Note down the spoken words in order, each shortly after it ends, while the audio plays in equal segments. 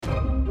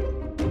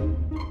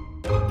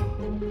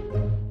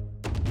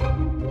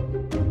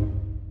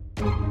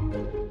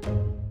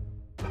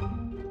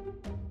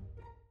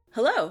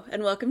Hello,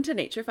 and welcome to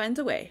Nature Finds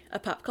a Way, a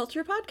pop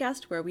culture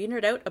podcast where we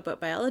nerd out about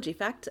biology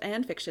facts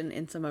and fiction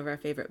in some of our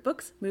favorite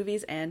books,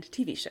 movies, and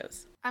TV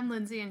shows. I'm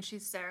Lindsay and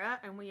she's Sarah,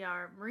 and we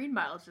are marine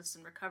biologists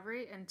in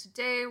recovery, and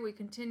today we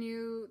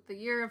continue the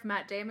year of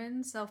Matt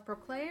Damon,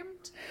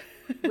 self-proclaimed,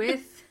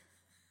 with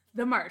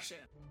The Martian.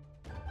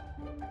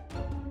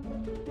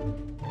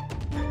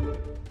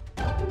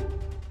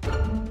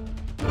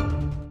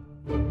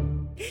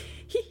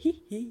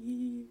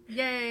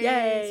 Yay!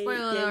 Yay!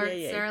 Spoiler Yay, alert,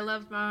 yay, yay. Sarah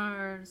loves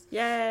Mars.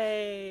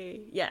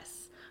 Yay!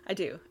 Yes, I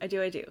do.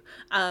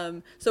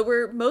 So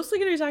we're mostly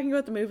going to be talking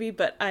about the movie,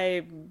 but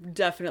I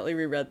definitely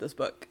reread this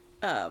book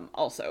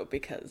also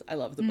because I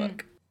love the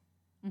book.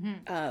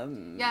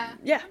 Mm-hmm. Yeah.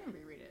 Yeah. I'm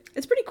gonna reread it.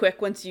 It's pretty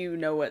quick once you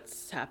know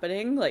what's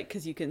happening, like,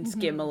 because you can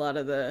skim a lot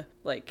of the,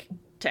 like,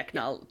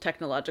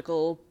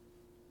 technological,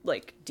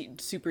 like,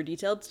 super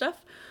detailed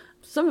stuff.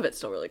 Some of it's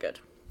still really good.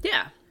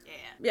 Yeah.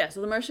 Yeah,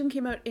 so The Martian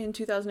came out in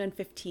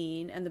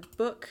 2015, and the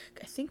book,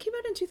 I think, came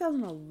out in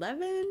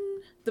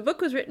 2011. The book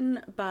was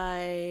written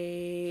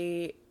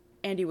by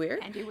Andy Weir.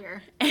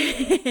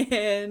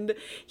 And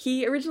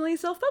he originally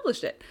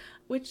self-published it,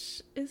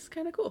 which is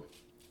kind of cool.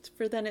 It's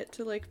for then it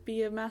to, like,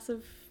 be a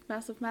massive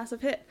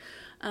hit.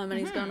 And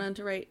he's gone on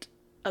to write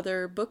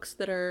other books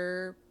that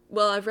are,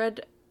 well, I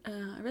read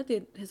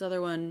his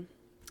other one,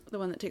 the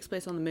one that takes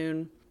place on the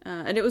moon.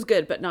 And it was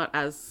good, but not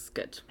as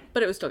good.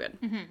 But it was still good.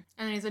 Mm-hmm. And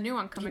then there's a new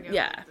one coming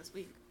out this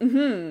week.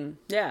 Mm-hmm.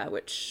 Yeah,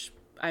 which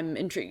I'm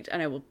intrigued,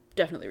 and I will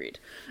definitely read.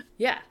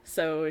 Yeah,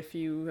 so if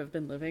you have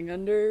been living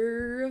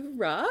under a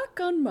rock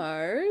on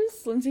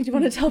Mars, Lindsay, do you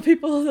want to tell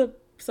people the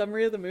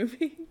summary of the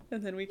movie?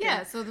 And then we can...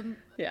 Yeah, so the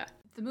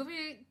the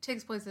movie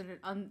takes place in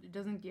it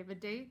doesn't give a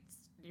date, it's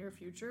near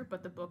future,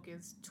 but the book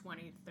is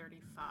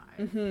 2035.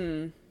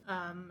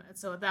 Mm-hmm.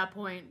 So at that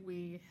point,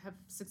 we have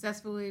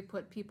successfully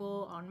put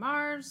people on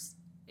Mars,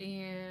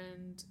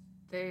 and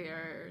they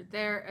are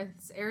there.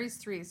 It's Ares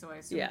 3, so I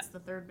assume it's the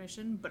third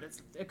mission, but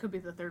it could be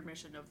the third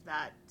mission of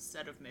that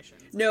set of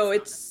missions. No,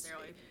 it's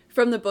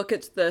from the book,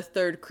 it's the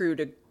third crew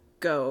to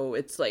go.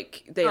 It's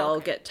like they all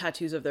get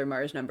tattoos of their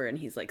Mars number, and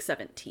he's like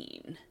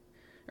 17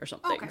 or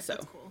something. Okay, so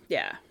that's cool.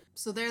 Yeah.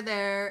 So they're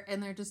there,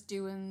 and they're just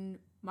doing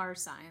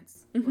Mars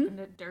science, looking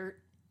at dirt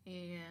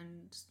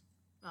and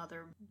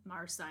other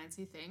Mars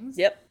sciencey things.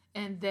 Yep.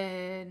 And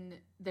then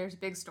there's a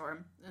big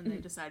storm, and they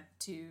decide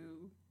to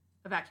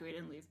evacuate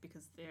and leave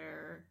because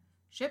their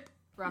ship,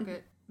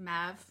 rocket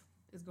Mav,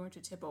 is going to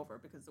tip over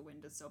because the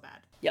wind is so bad.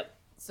 Yep.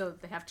 So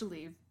they have to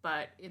leave,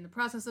 but in the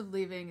process of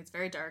leaving, it's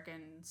very dark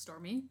and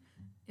stormy.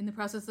 In the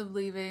process of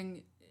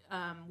leaving,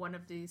 one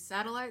of the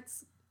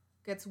satellites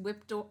gets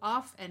whipped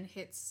off and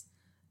hits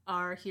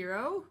our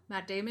hero,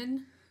 Matt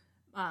Damon,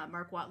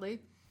 Mark Watney.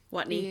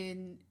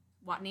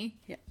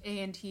 Yeah.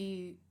 And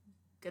he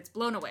gets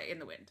blown away in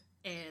the wind.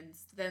 And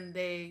then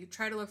they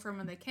try to look for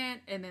him and they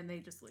can't, and then they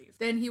just leave.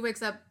 Then he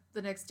wakes up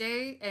the next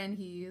day and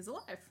he is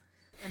alive,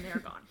 and they're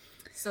gone.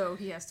 So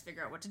he has to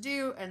figure out what to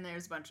do, and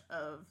there's a bunch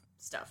of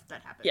stuff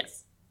that happens.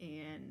 Yes.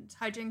 And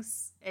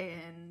hijinks,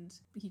 and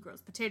he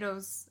grows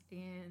potatoes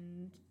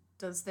and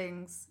does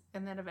things,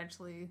 and then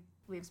eventually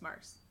leaves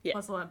Mars. Yeah.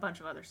 Plus a bunch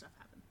of other stuff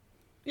happens.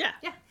 Yeah.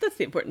 Yeah. That's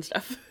the important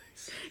stuff.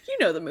 You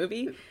know the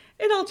movie.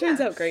 It all turns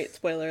out great.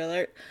 Spoiler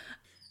alert.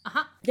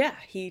 Uh-huh. Yeah,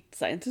 he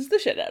sciences the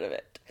shit out of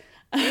it.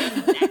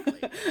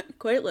 Exactly.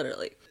 Quite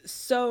literally.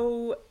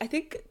 So I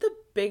think the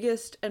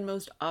biggest and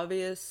most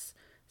obvious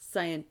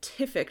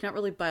scientific, not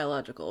really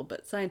biological,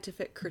 but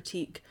scientific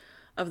critique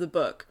of the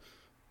book,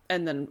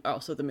 and then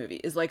also the movie,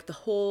 is like the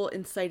whole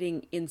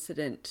inciting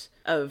incident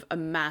of a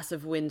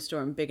massive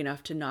windstorm big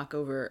enough to knock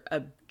over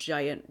a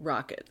giant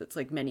rocket that's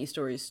like many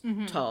stories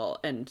tall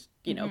and,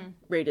 you know,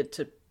 rated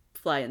to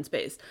fly in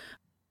space.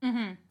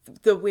 Mm-hmm.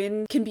 The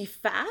wind can be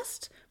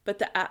fast, but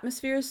the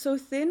atmosphere is so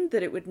thin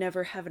that it would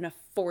never have enough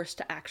force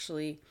to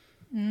actually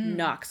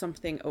knock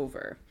something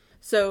over.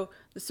 So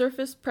the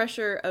surface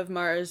pressure of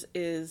Mars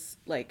is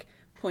like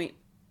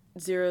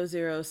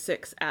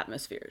 0.006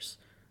 atmospheres.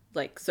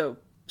 Like, so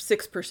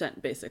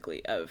 6%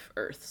 basically of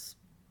Earth's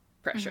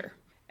pressure.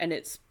 And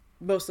it's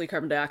mostly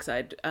carbon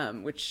dioxide,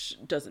 which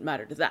doesn't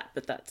matter to that,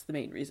 but that's the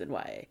main reason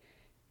why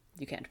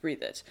you can't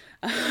breathe it,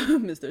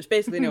 is there's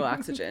basically no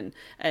oxygen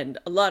and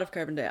a lot of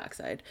carbon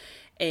dioxide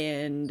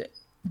and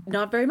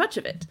not very much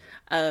of it.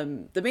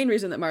 The main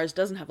reason that Mars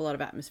doesn't have a lot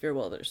of atmosphere,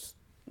 well, there's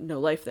no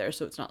life there,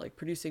 so it's not like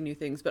producing new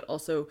things, but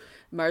also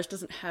Mars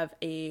doesn't have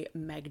a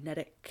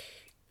magnetic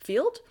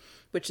field,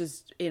 which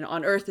is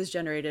on Earth is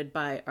generated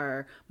by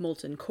our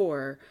molten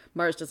core.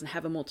 Mars doesn't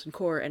have a molten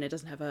core, and it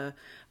doesn't have a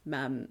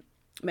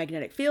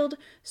magnetic field,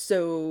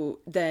 so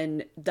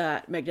then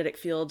that magnetic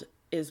field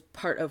is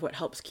part of what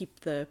helps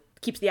keeps the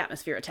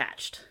atmosphere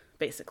attached,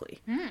 basically.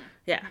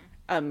 Yeah.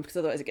 Because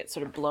otherwise it gets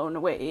sort of blown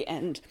away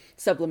and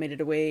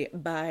sublimated away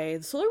by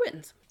the solar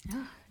winds.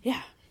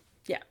 Yeah.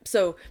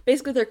 So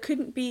basically there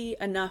couldn't be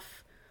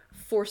enough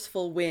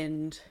forceful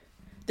wind.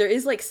 There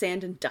is like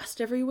sand and dust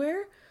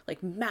everywhere,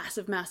 like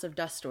massive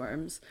dust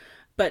storms,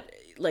 but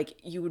like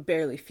you would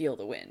barely feel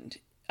the wind.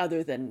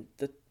 other than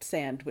the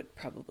sand would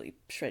probably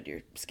shred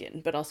your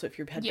skin. But also if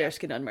you had Yeah. bare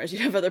skin on Mars,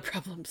 you'd have other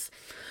problems.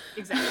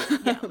 Exactly.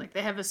 Yeah, like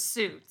they have a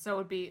suit, so it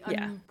would be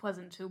Yeah.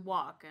 unpleasant to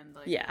walk and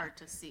like Yeah. hard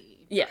to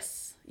see.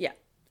 Yes. Yeah.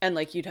 And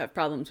like you'd have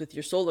problems with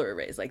your solar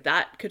arrays. Like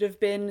that could have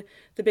been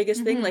the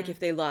biggest thing. Like if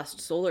they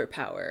lost solar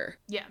power,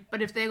 Yeah,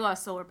 but if they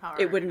lost solar power,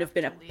 it wouldn't have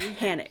been a enough to leave,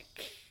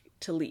 panic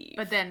to leave.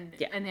 But then,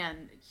 Yeah. and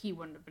then he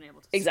wouldn't have been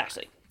able to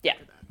Exactly. Yeah.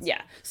 after that, so.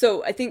 Yeah.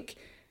 So I think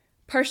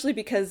partially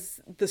because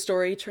the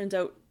story turns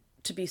out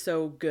to be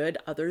so good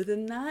other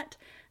than that,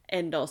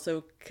 and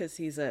also because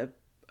he's a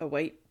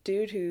white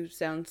dude who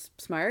sounds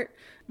smart,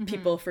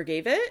 people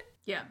forgave it.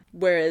 Yeah.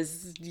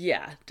 Whereas,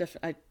 yeah,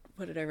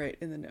 what did I write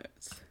in the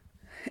notes?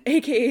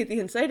 AKA the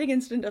inciting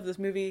incident of this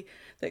movie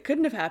that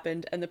couldn't have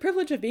happened, and the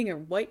privilege of being a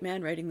white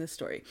man writing this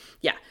story.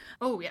 Yeah.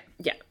 Oh yeah.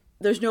 Yeah.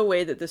 There's no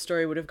way that this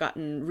story would have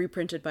gotten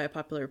reprinted by a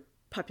popular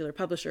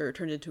publisher or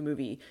turned into a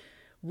movie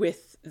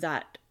with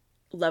that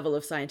level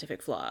of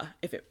scientific flaw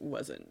if it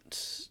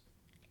wasn't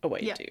a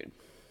white Yeah. dude.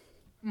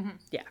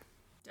 Yeah.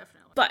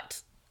 Definitely.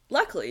 But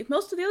luckily,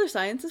 most of the other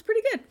science is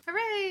pretty good.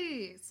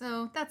 Hooray!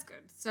 So that's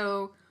good.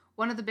 So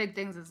one of the big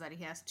things is that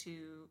he has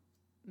to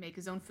make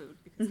his own food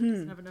because he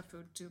doesn't have enough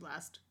food to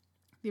last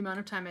the amount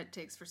of time it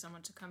takes for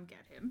someone to come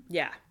get him.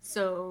 Yeah.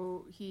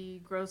 So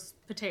he grows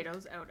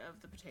potatoes out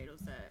of the potatoes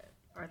that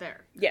are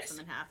there. Cuts Yes.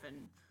 them in half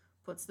and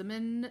puts them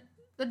in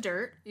the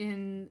dirt.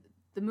 In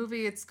the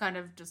movie, it's kind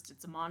of just,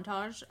 it's a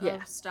montage of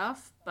Yeah.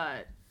 stuff,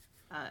 but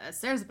as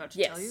Sarah's about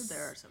to tell you, Yes.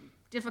 there are some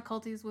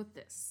difficulties with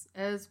this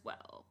as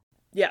well.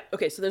 Yeah.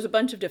 Okay. So there's a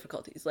bunch of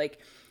difficulties. Like,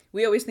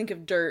 we always think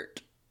of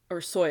dirt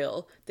or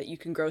soil that you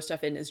can grow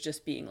stuff in as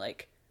just being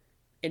like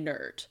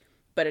inert,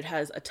 but it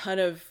has a ton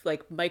of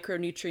like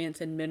micronutrients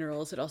and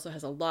minerals. It also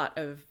has a lot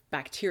of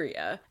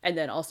bacteria and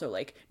then also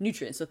like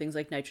nutrients. So things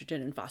like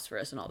nitrogen and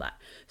phosphorus and all that.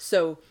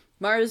 So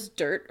Mars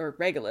dirt, or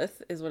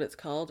regolith is what it's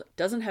called,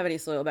 doesn't have any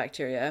soil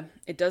bacteria.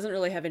 It doesn't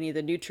really have any of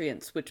the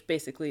nutrients, which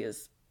basically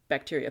is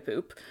bacteria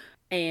poop.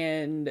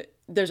 And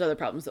there's other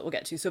problems that we'll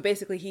get to. So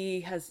basically he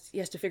has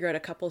to figure out a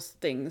couple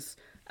things.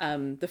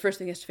 The first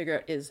thing he has to figure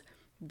out is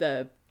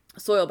the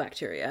soil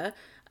bacteria.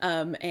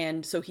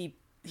 And so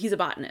he's a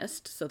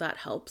botanist, so that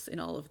helps in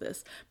all of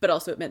this. But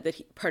also it meant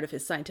that part of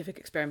his scientific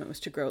experiment was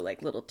to grow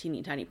like little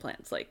teeny tiny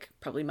plants, like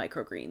probably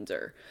microgreens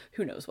or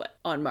who knows what,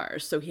 on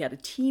Mars. So he had a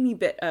teeny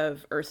bit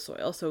of Earth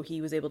soil, so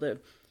he was able to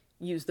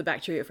use the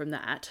bacteria from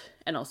that,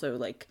 and also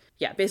like,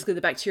 yeah, basically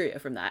the bacteria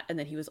from that. And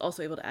then he was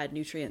also able to add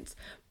nutrients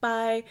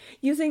by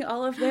using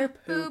all of their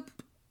poop.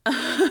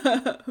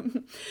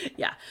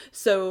 Yeah.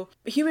 So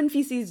human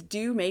feces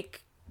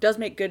does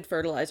make good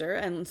fertilizer,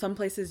 and some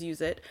places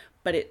use it,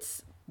 but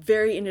it's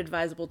very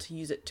inadvisable to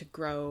use it to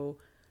grow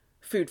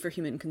food for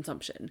human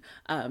consumption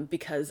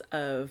because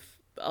of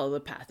all the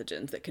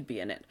pathogens that could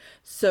be in it.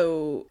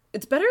 So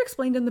it's better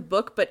explained in the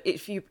book, but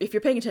if you're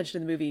paying attention to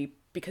the movie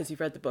because you've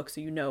read the book, so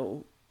you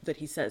know that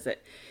he says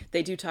it,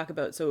 they do talk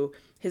about, so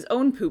his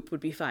own poop would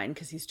be fine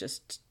because he's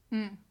just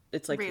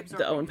it's like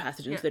the own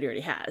pathogens that he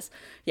already has.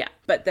 Yeah.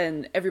 But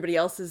then everybody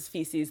else's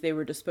feces, they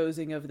were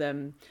disposing of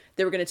them.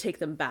 They were going to take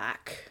them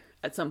back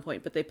at some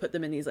point, but they put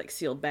them in these like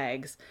sealed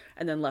bags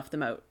and then left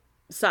them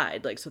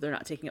outside, like, so they're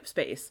not taking up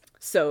space.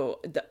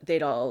 So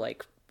they'd all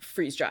like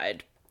freeze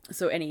dried.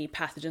 So any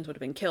pathogens would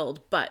have been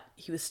killed, but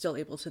he was still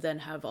able to then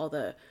have all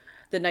the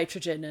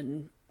nitrogen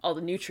and all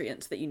the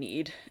nutrients that you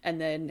need,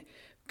 and then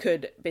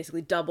could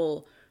basically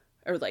double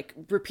or like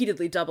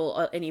repeatedly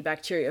double any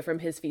bacteria from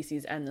his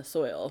feces and the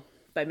soil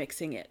by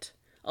mixing it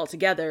all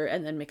together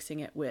and then mixing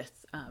it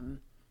with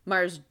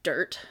Mars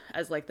dirt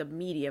as like the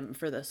medium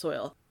for the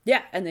soil.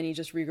 Yeah, and then he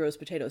just regrows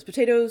potatoes.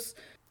 Potatoes,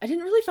 I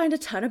didn't really find a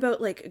ton about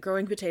like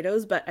growing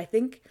potatoes, but I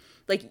think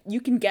like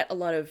you can get a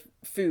lot of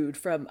food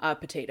from a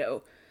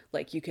potato.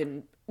 Like you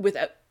can,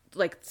 without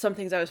like some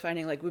things I was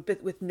finding like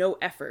with no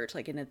effort,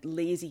 like in a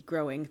lazy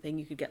growing thing,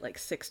 you could get like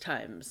 6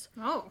 times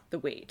the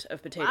weight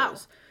of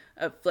potatoes.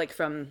 Of like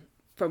from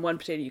one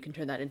potato, you can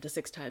turn that into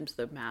 6 times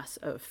the mass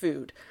of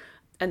food.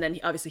 And then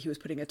obviously he was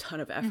putting a ton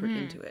of effort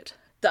into it.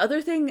 The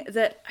other thing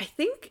that I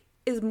think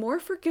is more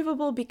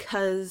forgivable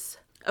because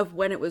of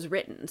when it was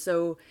written.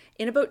 So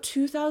in about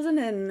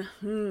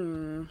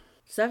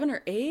 2007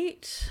 or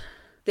 8,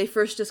 they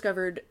first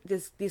discovered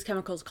these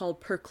chemicals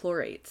called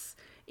perchlorates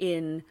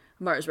in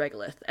Mars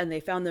regolith, and they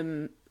found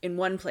them in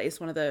one place.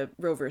 One of the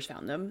rovers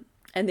found them,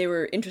 and they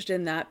were interested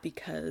in that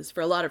because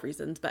for a lot of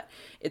reasons, but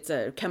it's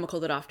a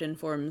chemical that often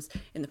forms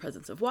in the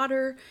presence of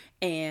water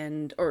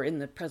or in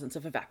the presence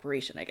of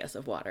evaporation, I guess,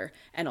 of water.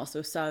 And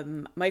also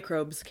some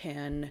microbes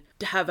can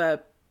have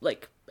a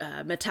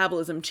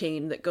metabolism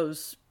chain that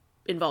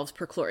involves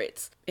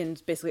perchlorates in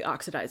basically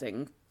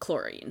oxidizing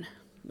chlorine,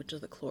 which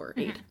is the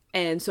chlorate.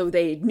 And so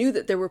they knew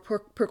that there were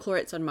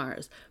perchlorates on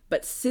Mars.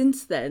 But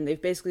since then,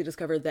 they've basically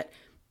discovered that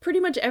pretty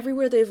much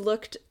everywhere they've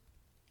looked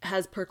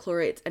has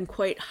perchlorates and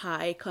quite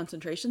high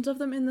concentrations of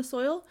them in the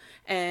soil.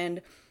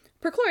 And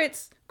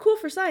perchlorates, cool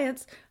for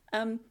science,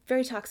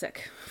 very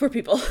toxic for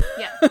people.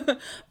 Yeah.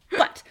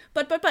 But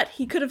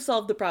he could have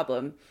solved the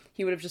problem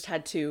he would have just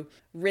had to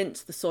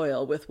rinse the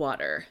soil with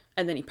water,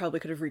 and then he probably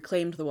could have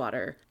reclaimed the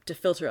water to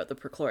filter out the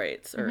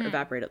perchlorates or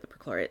evaporate out the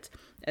perchlorates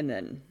and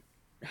then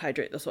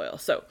hydrate the soil.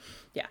 So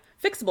yeah,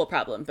 fixable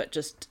problem, but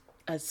just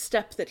a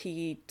step that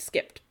he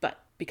skipped. But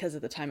because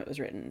of the time it was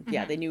written,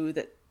 yeah, they knew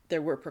that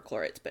there were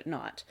perchlorates, but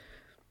not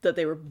that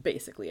they were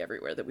basically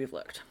everywhere that we've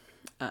looked.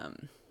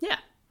 Yeah.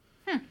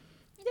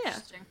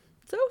 Interesting.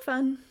 So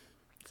fun.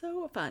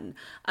 So fun.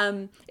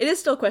 It is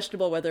still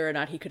questionable whether or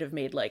not he could have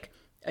made like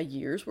a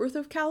year's worth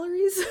of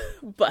calories,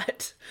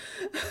 but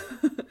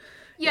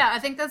yeah, I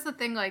think that's the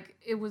thing. Like,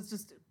 it was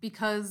just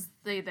because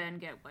they then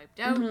get wiped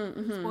out.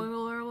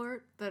 Spoiler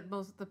alert, that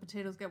most of the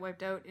potatoes get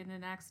wiped out in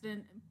an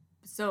accident.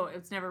 So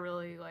it's never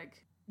really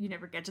like, you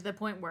never get to the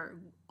point where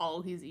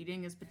all he's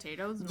eating is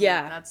potatoes. And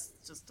yeah, like, that's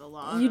just a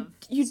lot you of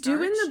you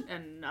do in starch the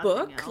and nothing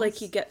book else. like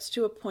he gets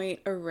to a point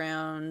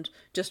around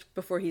just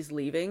before he's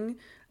leaving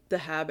the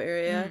Hab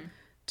area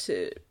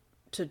to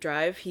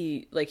drive.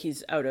 He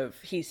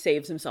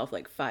saves himself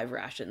like 5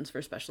 rations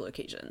for special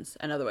occasions,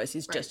 and otherwise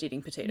he's just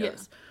eating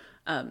potatoes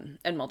and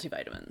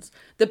multivitamins.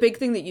 The big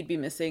thing that you'd be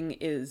missing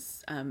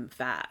is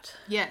fat.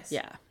 Yes.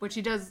 Yeah. Which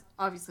he does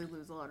obviously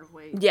lose a lot of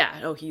weight. Yeah.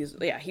 Oh, he would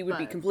be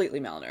But- completely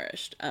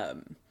malnourished.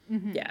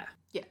 Yeah.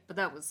 Yeah, but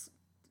that was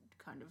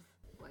kind of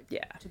like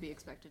Yeah. to be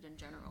expected in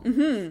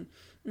general.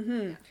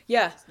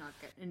 Yeah. He's not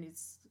getting, and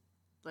he's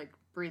like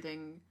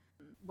breathing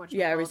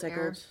Yeah. air,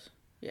 Recycled.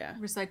 Yeah.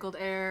 recycled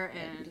air,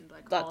 and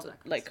like lots all of, that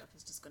kind like, of stuff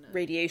is just gonna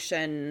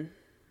Radiation.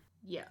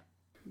 yeah.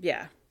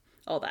 Yeah.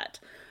 All that.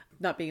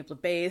 Not being able to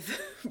bathe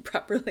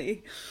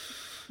properly.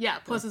 Yeah,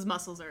 plus his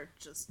muscles are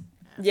just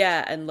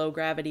Yeah, and low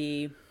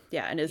gravity.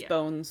 Yeah, and his Yeah.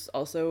 bones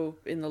also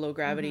in the low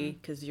gravity,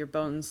 because your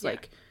bones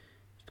like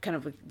kind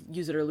of like,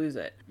 use it or lose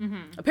it.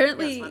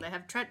 Apparently, that's why they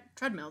have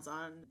treadmills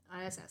on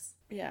ISS.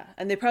 yeah,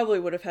 and they probably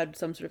would have had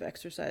some sort of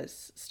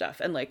exercise stuff,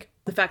 and like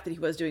the fact that he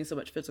was doing so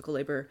much physical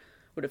labor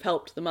would have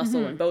helped the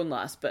muscle and bone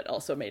loss, but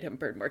also made him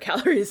burn more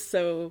calories.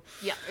 So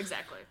Yeah,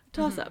 exactly.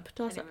 toss up.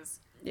 And he was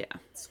Yeah.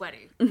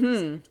 sweaty.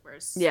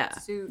 Wears Yeah,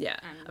 suit. yeah.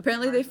 And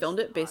Apparently Mars they was filmed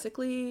it hot.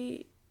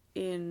 basically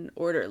in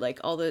order. Like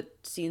all the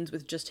scenes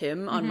with just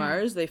him on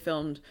Mars, they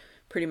filmed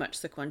pretty much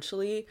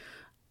sequentially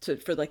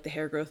for like the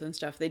hair growth and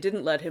stuff. They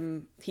didn't let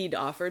him. He'd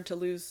offered to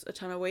lose a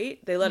ton of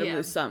weight. They let him Yeah.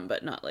 lose some,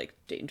 but not like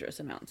dangerous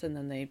amounts. And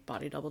then they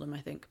body doubled him, I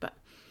think. But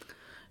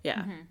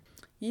yeah,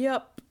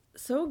 yep,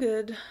 so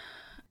good.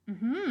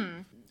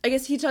 I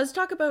guess he does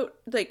talk about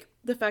like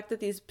the fact that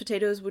these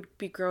potatoes would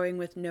be growing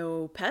with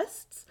no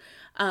pests.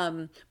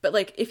 But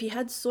like if he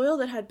had soil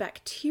that had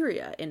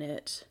bacteria in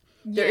it,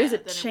 there is a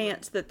then it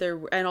chance that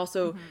there, and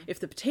also if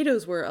the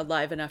potatoes were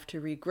alive enough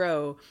to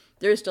regrow,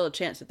 there is still a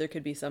chance that there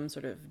could be some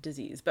sort of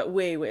disease, but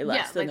way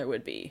less than like- there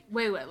would be.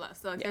 way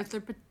less. Like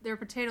they're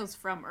potatoes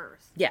from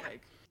Earth. Yeah.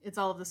 Like, it's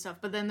all of this stuff.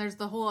 But then there's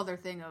the whole other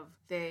thing of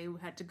they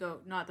had to go,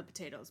 not the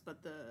potatoes,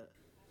 but the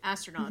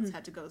astronauts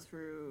had to go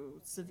through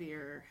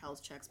severe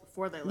health checks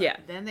before they left. Yeah.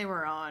 Then they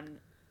were on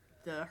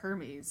the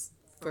Hermes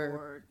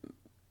for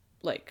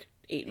Like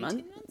 8 months?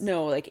 months?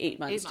 No, like 8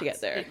 months 8 to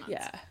months, get there. 8 months.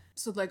 Yeah.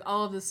 so like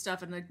all of this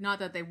stuff, and like not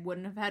that they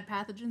wouldn't have had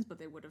pathogens, but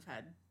they would have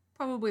had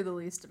probably the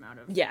least amount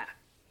of Yeah.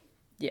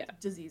 Yeah.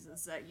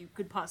 diseases that you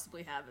could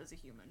possibly have as a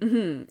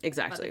human by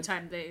Exactly. the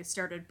time they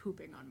started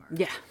pooping on Mars.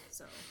 Yeah.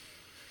 So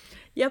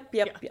Yep.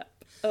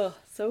 Oh,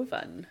 so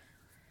fun.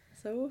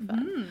 So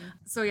fun.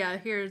 So yeah,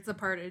 here's the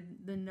part in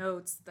the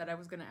notes that I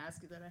was going to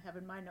ask you that I have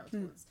in my notes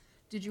was,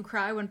 did you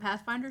cry when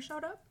Pathfinder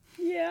showed up?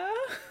 Yeah.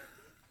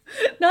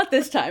 Not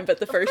this time, but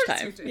the first course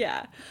you time. did.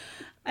 Yeah.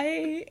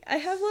 I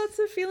have lots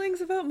of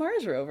feelings about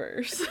Mars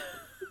rovers.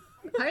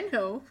 I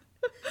know.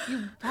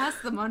 You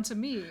passed them on to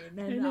me,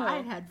 and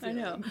I had I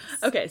know. feelings.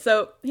 Okay,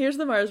 so here's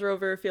the Mars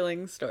rover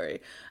feelings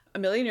story. A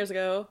million years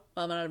ago,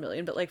 well, not a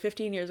million, but like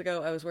 15 years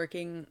ago, I was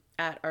working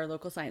at our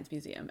local science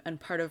museum,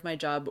 and part of my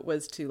job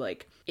was to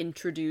like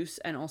introduce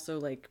and also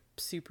like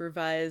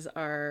supervise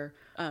our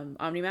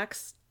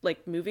Omnimax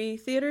like movie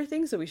theater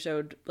thing. So we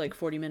showed like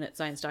 40-minute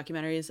science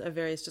documentaries of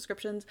various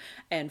descriptions,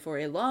 and for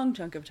a long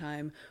chunk of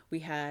time we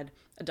had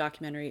a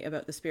documentary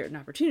about the Spirit and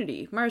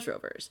Opportunity Mars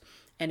rovers,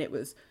 and it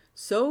was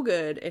so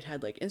good. It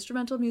had like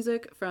instrumental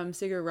music from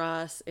Sigur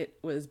Rós. It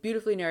was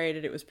beautifully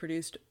narrated. It was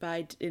produced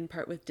by, in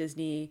part with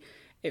Disney.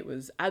 It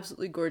was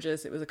absolutely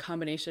gorgeous. It was a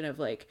combination of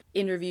like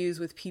interviews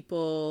with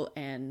people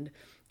and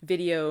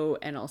video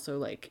and also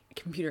like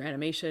computer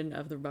animation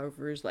of the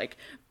rovers like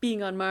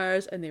being on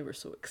Mars, and they were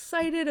so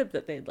excited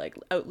that they'd like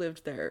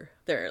outlived their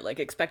like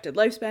expected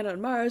lifespan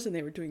on Mars, and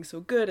they were doing so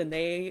good, and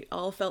they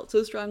all felt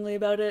so strongly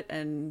about it,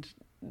 and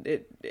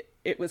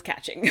it was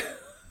catching.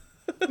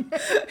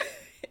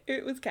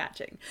 It was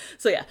catching.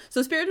 So yeah,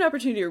 so Spirit and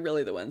Opportunity are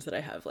really the ones that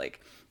I have like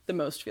the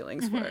most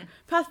feelings for.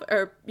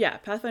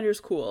 Pathfinder's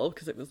cool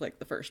because it was like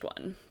the first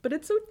one, but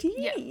it's so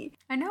teeny.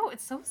 I know,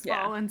 it's so small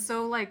Yeah. and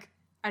so like,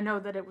 I know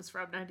that it was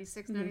from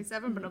 96,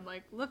 97, but I'm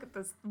like, look at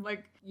this. I'm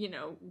like,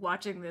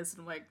 watching this,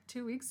 and I'm like,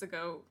 2 weeks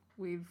ago,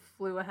 we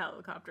flew a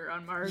helicopter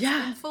on Mars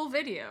Yeah. in full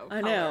video.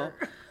 I know.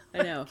 color.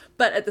 I know.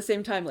 But at the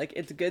same time, like,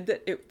 it's good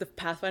that the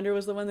Pathfinder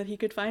was the one that he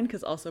could find,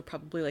 because also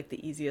probably, like,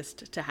 the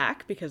easiest to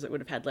hack, because it would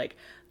have had, like,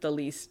 the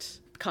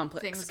least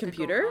complex Things could go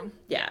computer. wrong.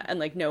 Yeah, and,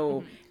 like,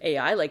 no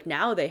AI. Like,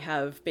 now they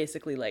have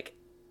basically, like,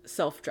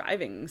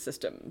 self-driving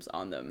systems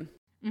on them.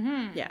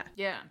 Yeah.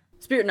 Yeah.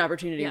 Spirit and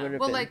Opportunity Yeah. would have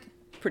Well, been like,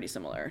 pretty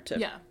similar to...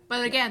 yeah.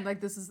 But again,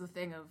 like, this is the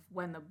thing of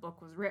when the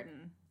book was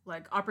written.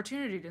 Like,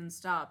 Opportunity didn't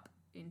stop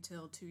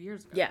until 2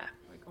 years ago. Yeah.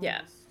 Like, Yeah.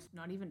 almost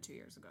not even 2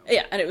 years ago.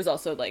 Yeah, and it was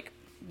also, like,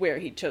 where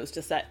he chose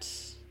to set...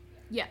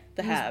 Yeah.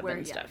 The it was hab where,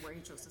 and yeah, stuff. where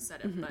he chose to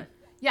set it. But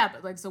yeah,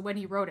 but like, so when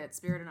he wrote it,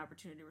 Spirit and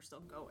Opportunity were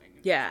still going.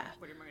 And Yeah.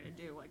 like, what am I going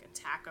to do? Like,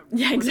 attack a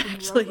Yeah, working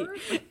exactly. rover?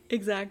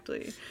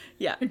 Exactly.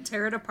 Yeah. And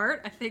tear it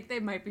apart? I think they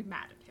might be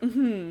mad at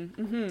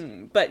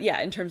him. But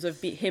yeah, in terms of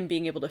him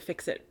being able to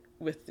fix it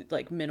with,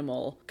 like,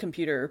 minimal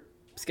computer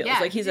skills. Yeah,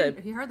 like,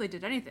 he hardly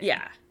did anything.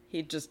 Yeah,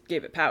 he just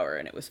gave it power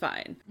and it was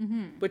fine,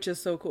 which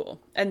is so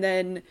cool. And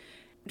then, do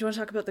you want to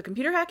talk about the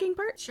computer hacking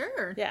part?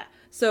 Sure. Yeah.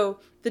 So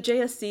the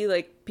JSC,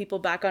 like, people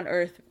back on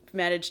Earth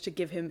managed to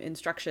give him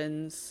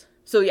instructions.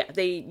 So yeah,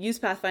 they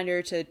used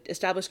Pathfinder to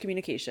establish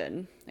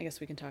communication. I guess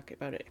we can talk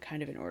about it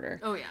kind of in order.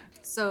 Oh yeah.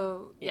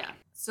 So yeah.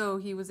 So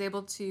he was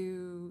able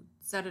to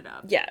set it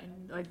up. Yeah.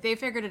 And, like, they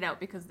figured it out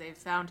because they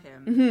found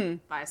him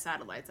via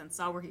satellites and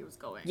saw where he was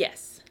going.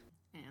 Yes.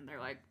 And they're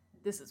like,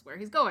 this is where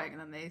he's going, and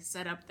then they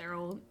set up their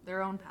own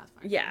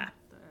Pathfinder. Yeah.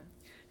 The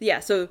Yeah.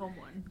 So home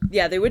one.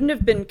 yeah, they wouldn't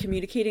have been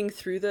communicating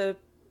through the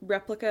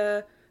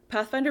replica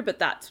Pathfinder, but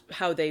that's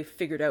how they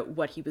figured out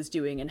what he was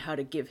doing and how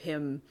to give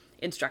him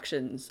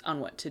instructions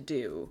on what to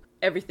do.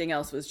 Everything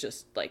else was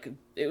just, like,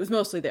 it was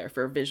mostly there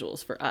for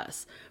visuals for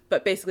us.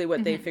 But basically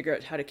what they figure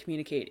out how to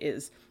communicate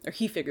is, or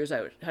he figures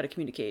out how to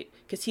communicate,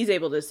 because he's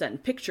able to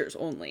send pictures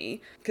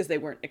only, because they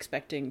weren't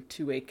expecting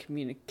two-way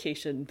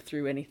communication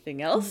through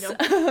anything else,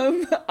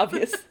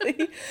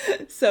 obviously.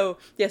 So,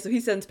 yeah, so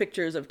he sends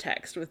pictures of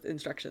text with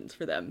instructions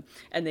for them.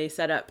 And they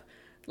set up,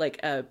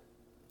 like,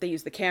 they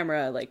use the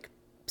camera, like,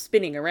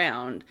 spinning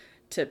around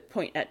to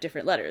point at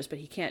different letters, but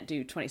he can't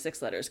do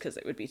 26 letters because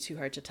it would be too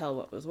hard to tell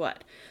what was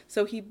what.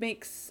 So he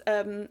makes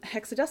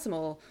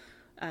hexadecimal,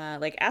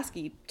 like,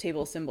 ASCII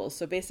table symbols.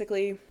 So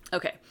basically,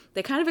 okay,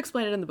 they kind of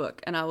explain it in the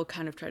book, and I will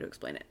kind of try to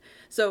explain it.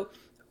 So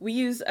we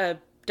use a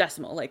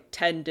decimal, like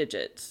 10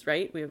 digits,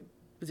 right? We have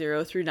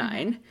 0 through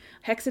 9.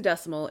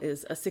 Hexadecimal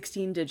is a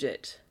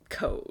 16-digit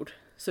code.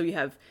 So you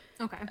have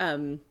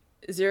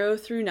 0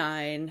 through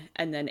 9,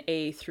 and then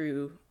A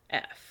through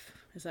F.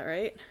 Is that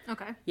right?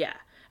 Okay. Yeah.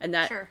 And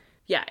that, Sure.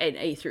 yeah, and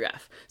A through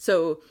F.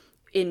 So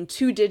in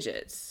 2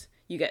 digits,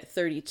 you get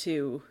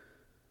 32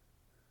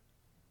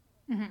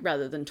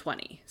 rather than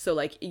 20. So,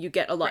 like, you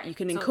get a lot, Right. you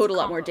can So encode it's a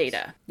lot more composed.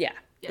 data. Yeah.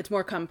 It's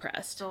more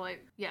compressed. So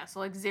like, yeah, so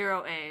like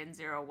 0A and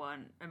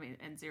 01, I mean,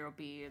 and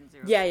 0B and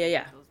 0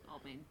 Yeah. Those all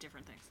mean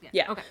different things. Yeah.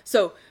 Yeah. Okay.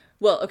 So,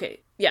 well,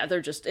 okay. Yeah,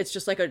 it's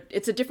just like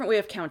it's a different way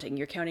of counting.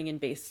 You're counting in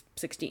base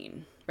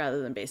 16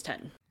 rather than base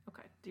 10.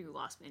 Okay. You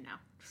lost me now.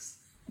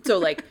 So,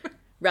 like,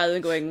 rather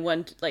than going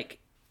like,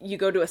 you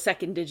go to a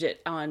second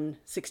digit on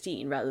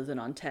 16 rather than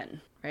on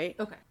 10, right?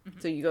 Okay.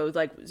 So you go,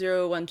 like,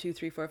 0, 1, 2,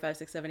 3, 4, 5,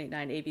 6, 7, 8,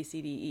 9, A, B,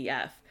 C, D, E,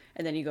 F,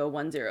 and then you go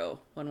 1, 0,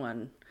 1,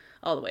 1,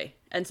 all the way.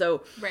 And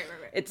so Right.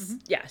 it's,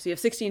 yeah, so you have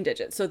 16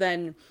 digits. So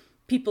then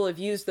people have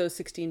used those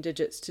 16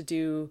 digits to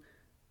do,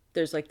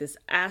 there's, like, this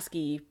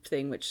ASCII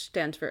thing, which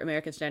stands for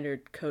American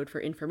Standard Code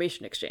for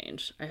Information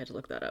Exchange. I had to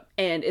look that up.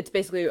 And it's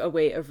basically a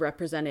way of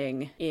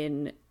representing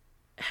in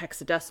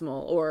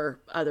hexadecimal or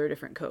other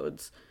different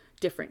codes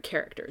different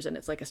characters, and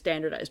it's like a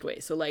standardized way.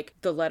 So, like,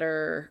 the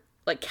letter,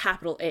 like,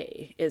 capital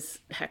A is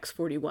hex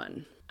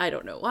 41. I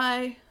don't know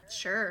why.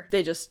 Sure.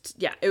 They just,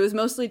 yeah, it was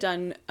mostly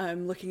done,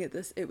 I'm looking at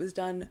this, it was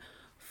done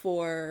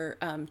for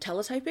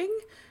teletyping,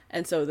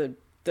 and so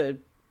the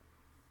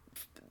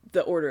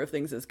order of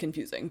things is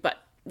confusing. But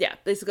yeah,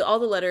 basically all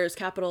the letters,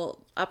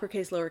 capital,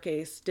 uppercase,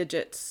 lowercase,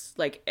 digits,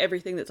 like,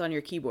 everything that's on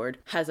your keyboard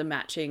has a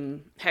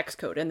matching hex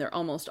code, and they're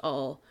almost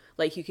all,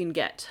 like, you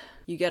get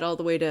all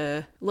the way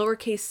to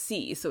lowercase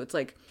c, so it's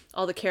like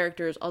all the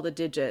characters, all the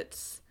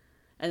digits,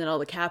 and then all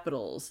the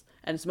capitals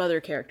and some other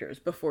characters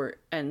before,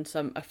 and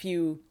a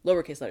few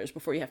lowercase letters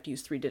before you have to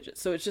use 3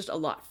 digits. So it's just a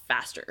lot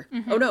faster.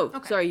 Oh no,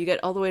 sorry, you get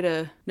all the way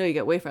to, no, you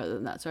get way farther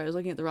than that. Sorry, I was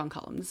looking at the wrong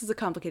column. This is a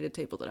complicated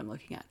table that I'm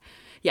looking at.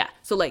 Yeah,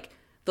 so, like,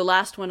 the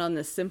last one on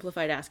this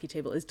simplified ASCII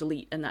table is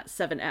delete, and that's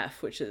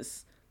 7F, which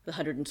is the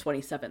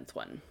 127th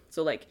one.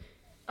 So, like,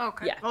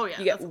 Okay. yeah, Oh yeah.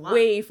 you get that's a lot.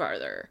 way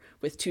farther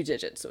with 2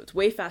 digits, so it's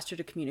way faster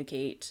to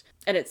communicate,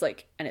 and it's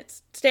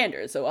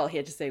standard. So all he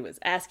had to say was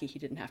ASCII. He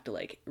didn't have to,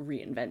 like,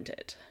 reinvent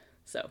it.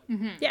 So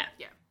yeah,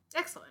 Yeah.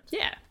 Excellent.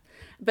 yeah.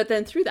 But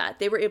then through that,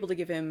 they were able to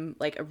give him,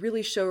 like, a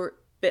really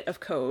short bit of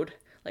code,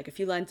 like a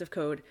few lines of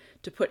code,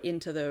 to put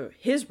into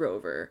his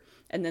rover,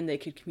 and then they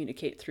could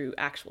communicate through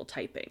actual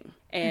typing.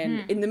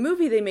 And in the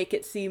movie, they make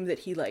it seem that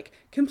he, like,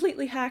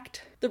 completely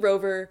hacked the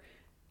rover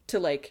to,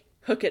 like,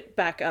 hook it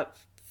back up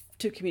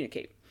to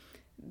communicate.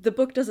 The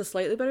book does a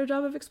slightly better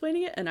job of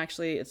explaining it, and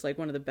actually it's, like,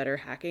 one of the better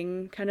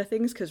hacking kind of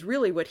things, because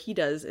really what he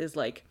does is,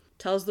 like,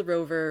 tells the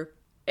rover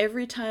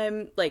every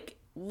time, like,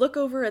 look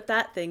over at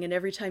that thing, and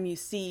every time you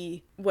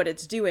see what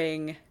it's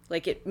doing,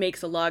 like, it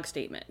makes a log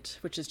statement,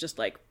 which is just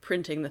like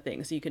printing the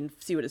thing so you can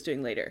see what it's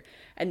doing later.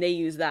 And they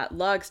use that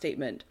log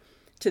statement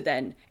to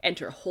then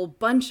enter a whole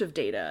bunch of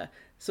data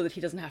so that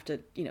he doesn't have to,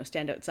 you know,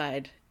 stand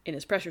outside in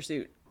his pressure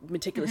suit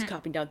meticulously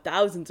copying down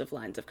thousands of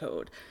lines of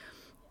code.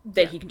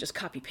 Then he can just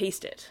copy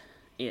paste it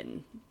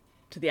in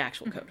to the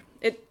actual code.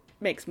 It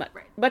makes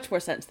much more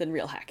sense than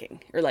real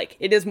hacking, or like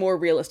it is more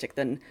realistic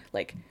than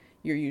like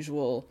your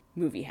usual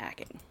movie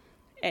hacking.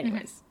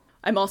 Anyways,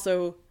 I'm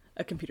also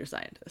a computer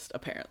scientist,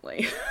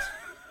 apparently.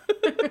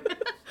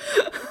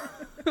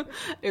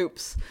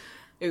 Oops.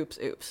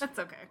 That's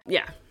okay.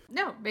 Yeah.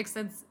 No, makes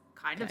sense.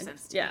 Kind of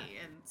sense to yeah. me.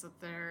 And so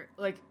they're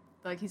like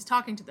he's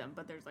talking to them,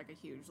 but there's like a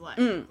huge lag,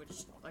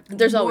 which like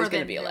There's more always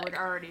going to than be a there lag. would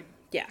already,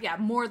 Yeah.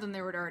 more than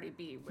there would already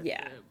be with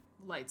Yeah.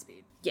 the light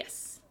speed.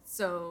 Yes.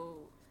 So,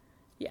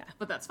 Yeah.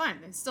 but that's fine.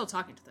 He's still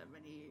talking to them,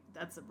 and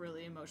that's a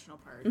really emotional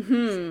part.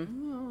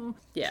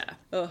 Yeah.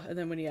 Oh, and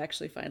then when he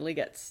actually finally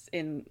gets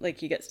in, like,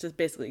 he gets to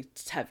basically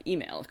have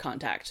email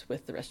contact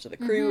with the rest of the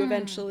crew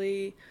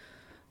eventually.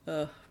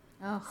 Oh,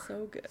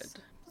 So good.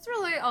 it's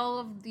really all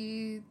of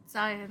the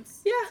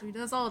science. Yeah. So he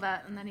does all of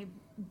that, and then he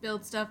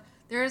builds stuff.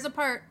 There is a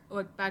part,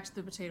 like back to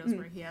the potatoes,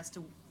 where he has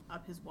to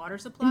up his water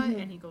supply,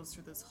 and he goes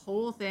through this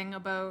whole thing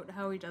about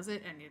how he does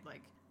it, and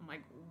I'm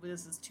like,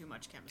 this is too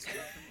much chemistry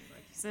for me.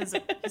 Like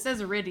he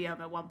says iridium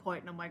at one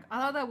point, and I'm like, I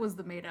thought that was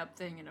the made up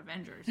thing in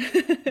Avengers,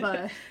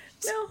 but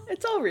No,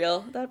 it's all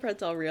real. That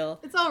part's all real.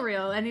 it's all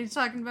real. And he's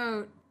talking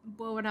about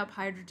blowing up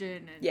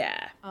hydrogen and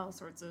Yeah. all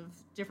sorts of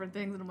different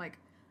things, and I'm like,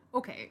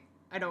 okay,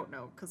 I don't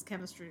know, because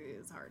chemistry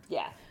is hard.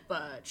 Yeah.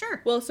 But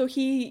sure. Well, so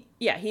he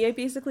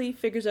basically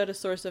figures out a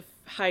source of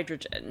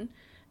hydrogen,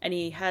 and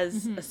he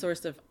has a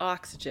source of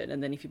oxygen,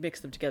 and then if you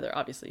mix them together,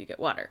 obviously you get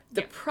water.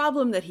 The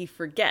problem that he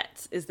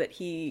forgets is that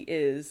he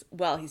is,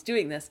 while he's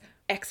doing this,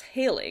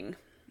 exhaling,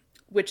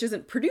 which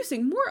isn't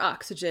producing more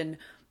oxygen,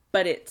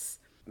 but it's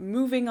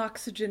moving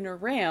oxygen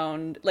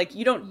around. Like,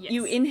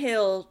 you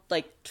inhale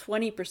like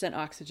 20%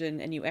 oxygen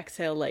and you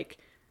exhale like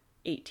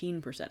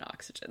 18%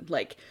 oxygen.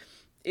 Like,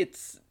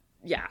 it's,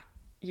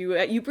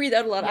 you breathe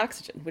out a lot of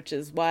oxygen, which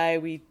is why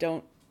we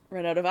don't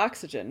run out of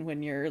oxygen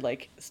when you're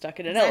like stuck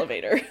in an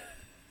elevator.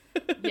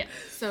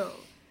 So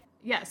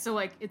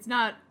like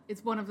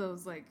it's one of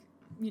those, like,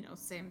 you know,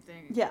 same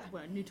thing.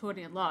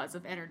 Newtonian laws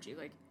of energy.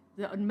 Like,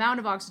 the amount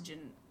of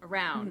oxygen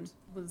around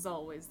was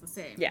always the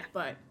same. Yeah.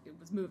 But it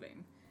was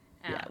moving.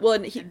 Well,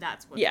 and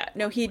that's what. Yeah.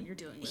 No, when you're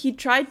dealing with he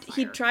tried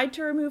fire.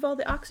 to remove all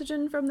the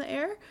oxygen from the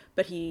air,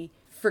 but he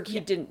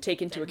didn't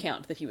take into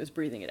account that he was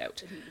breathing it out.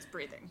 That he was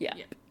breathing. Yeah.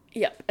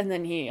 Yep. And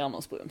then he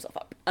almost blew himself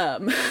up.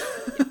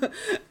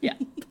 Yeah.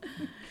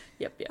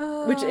 Yep.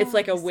 Which it's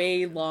like a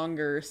way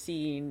longer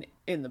scene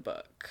in the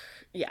book.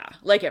 Yeah.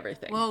 Like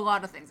everything. Well, a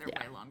lot of things are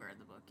way longer in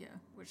the book. Yeah,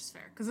 which is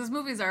fair, because this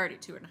movie's already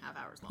 2.5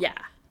 hours long. Yeah.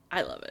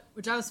 I love it.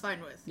 Which I was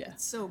fine with. Yeah.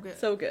 It's so good.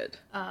 So good.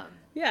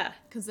 Yeah.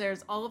 Because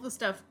there's all of the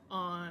stuff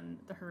on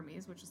the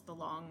Hermes, which is the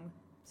long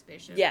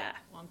spaceship. Yeah.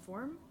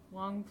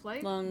 Long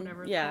flight,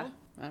 whatever it's yeah. called.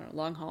 I don't know,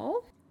 long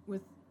haul?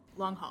 With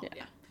long haul,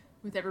 yeah.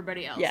 With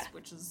everybody else,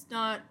 which is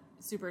not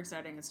super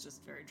exciting. It's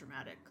just very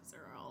dramatic because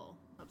they're all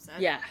upset.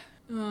 Yeah.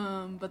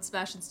 But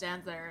Sebastian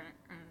stands there,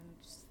 and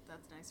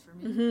that's nice for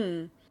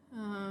me.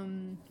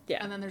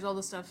 Yeah. And then there's all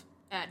the stuff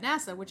at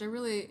NASA, which I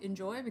really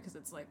enjoy because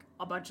it's like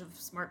a bunch of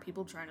smart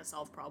people trying to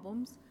solve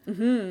problems.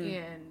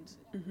 And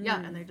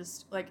and they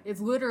just, like,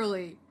 it's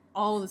literally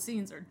all the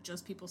scenes are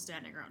just people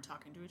standing around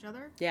talking to each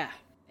other. Yeah.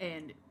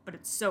 But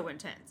it's so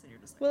intense, and you're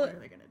just like, Well, what are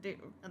they gonna do?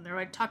 And they're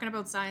like talking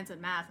about science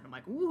and math, and I'm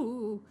like,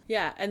 ooh.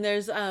 Yeah, and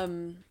there's I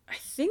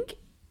think,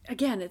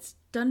 again, it's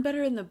done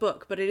better in the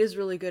book, but it is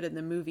really good in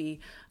the movie.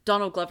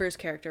 Donald Glover's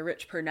character,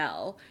 Rich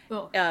Purnell,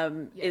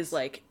 is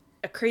like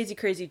a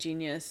crazy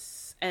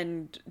genius,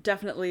 and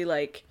definitely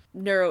like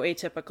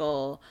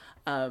neuroatypical.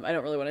 I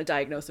don't really want to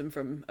diagnose him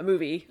from a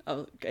movie,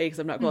 because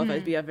I'm not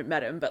qualified, B, I haven't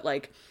met him, but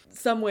like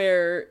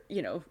somewhere,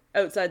 you know,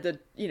 outside the,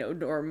 you know,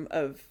 norm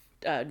of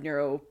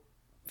neuro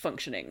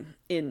functioning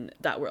in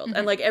that world.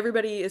 And like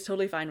everybody is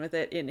totally fine with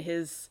it in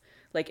his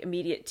like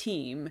immediate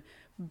team.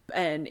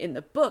 And in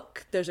the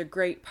book, there's a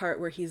great part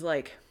where he's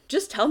like,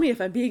 just tell me if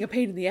I'm being a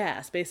pain in the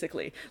ass,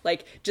 basically.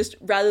 Like, just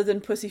rather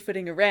than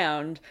pussyfooting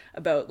around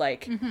about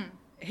like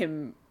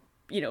him,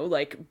 you know,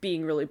 like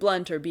being really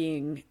blunt or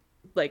being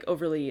like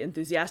overly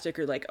enthusiastic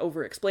or like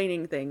over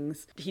explaining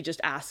things, he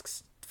just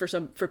asks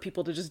for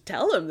people to just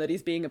tell him that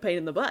he's being a pain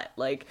in the butt.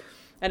 Like,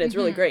 and it's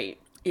really great.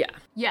 Yeah.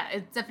 Yeah,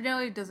 it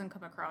definitely doesn't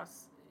come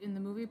across in the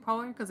movie,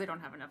 probably because they don't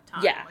have enough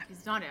time. Yeah. Like,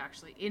 he's not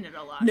actually in it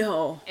a lot.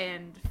 No.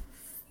 And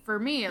for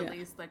me, at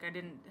least, like, I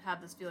didn't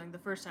have this feeling the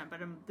first time, but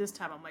this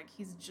time I'm like,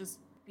 he's just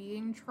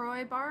being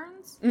Troy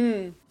Barnes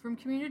from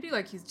Community.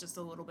 Like, he's just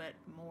a little bit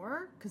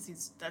more,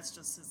 because that's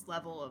just his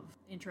level of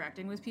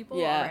interacting with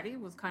people already,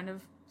 was kind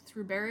of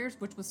through barriers,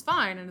 which was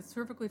fine, and it's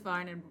perfectly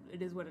fine, and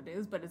it is what it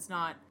is, but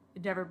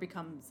it never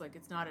becomes, like,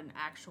 it's not an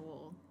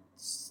actual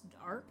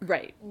arc,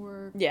 right,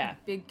 or yeah,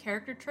 big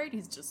character trait.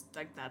 He's just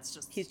like, that's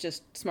just, he's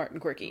just smart and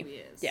quirky. Who he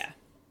is. Yeah.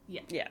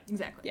 Yeah. Yeah.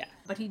 Exactly. Yeah.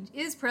 But he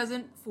is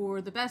present for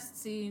the best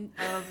scene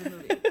of the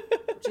movie,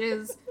 which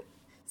is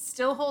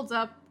still holds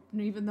up,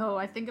 even though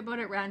I think about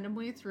it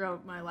randomly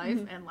throughout my life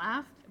and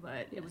laugh.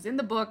 But it was in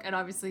the book, and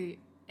obviously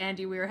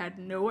Andy Weir had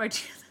no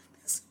idea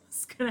that this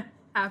was gonna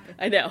happen.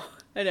 I know.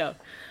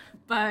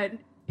 But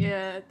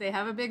yeah, they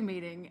have a big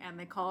meeting, and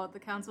they call it the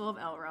Council of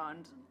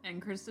Elrond,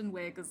 and Kristen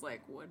Wiig is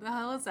like, what the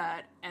hell is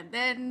that? And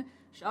then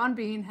Sean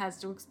Bean has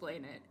to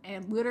explain it,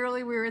 and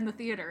literally we were in the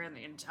theater, and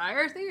the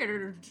entire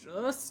theater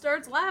just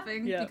starts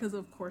laughing, because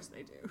of course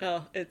they do.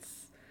 Oh,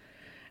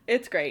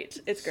 it's great.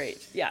 It's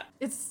great. Yeah.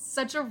 It's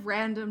such a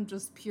random,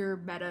 just pure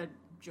meta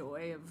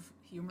joy of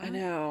humor. I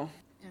know.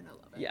 And I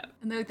love it. Yeah.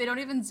 And they don't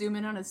even zoom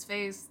in on his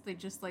face. They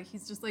just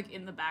he's just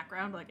in the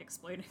background,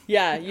 explaining.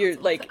 Yeah, you're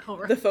like,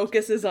 Elrond. the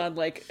focus is on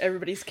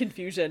everybody's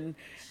confusion,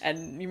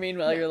 and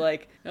meanwhile you're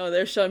like, oh,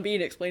 there's Sean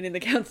Bean explaining the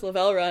Council of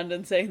Elrond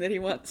and saying that he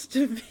wants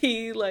to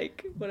be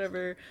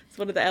whatever, it's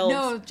one of the elves.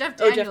 No, Jeff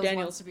Daniels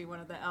wants to be one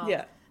of the elves.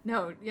 Yeah.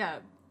 No, yeah.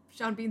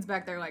 Sean Bean's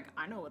back there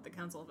I know what the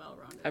Council of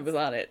Elrond is. I was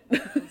on it.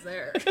 I was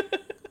there.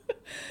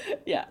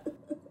 Yeah.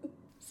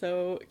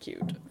 So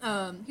cute.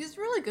 He's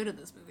really good at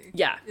this movie.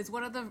 Yeah. It's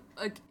one of the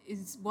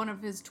is one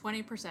of his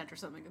 20% or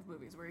something of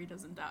movies where he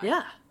doesn't die.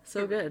 Yeah.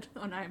 So good.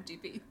 On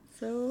IMDb.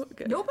 So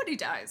good. Nobody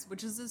dies,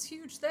 which is this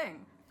huge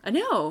thing. I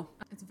know.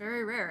 It's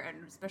very rare,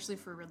 and especially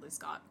for Ridley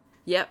Scott.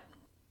 Yep.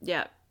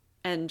 Yeah.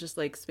 And just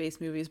space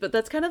movies, but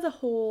that's kind of the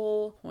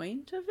whole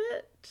point of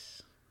it,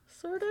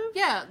 sort of.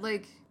 Yeah,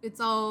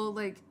 it's all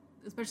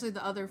especially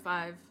the other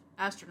 5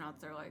 astronauts,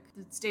 they're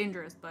it's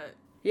dangerous, but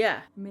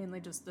Yeah. mainly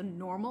just the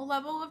normal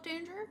level of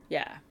danger.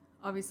 Yeah.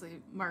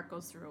 Obviously, Mark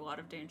goes through a lot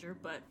of danger,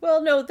 but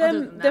Well, no,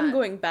 them that-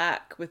 going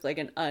back with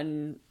an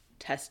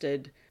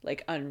untested,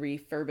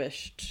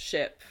 unrefurbished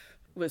ship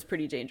was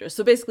pretty dangerous.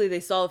 So basically they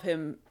solve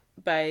him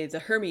by the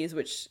Hermes,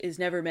 which is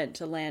never meant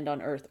to land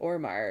on Earth or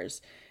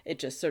Mars. It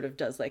just sort of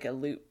does a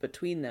loop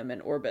between them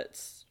and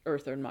orbits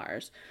Earth or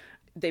Mars.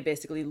 They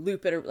basically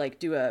loop it, or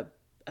do a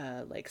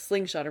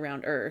slingshot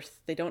around Earth.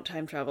 They don't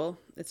time travel.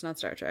 It's not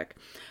Star Trek.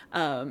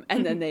 And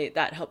then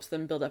that helps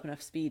them build up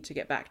enough speed to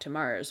get back to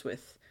Mars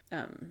with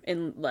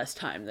in less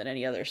time than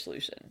any other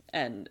solution.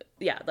 And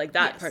yeah,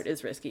 that part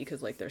is risky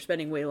because they're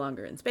spending way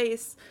longer in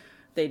space.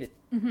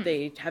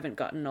 They haven't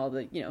gotten all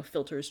the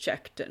filters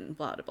checked and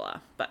blah blah blah.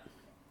 But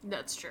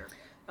that's true.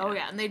 Oh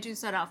yeah, and they do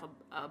set off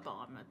a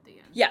bomb at the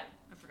end. Yeah,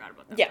 I forgot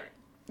about that yeah, part.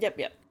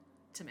 yep.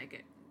 To make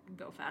it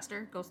go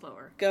faster, go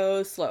slower.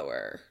 Go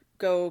slower.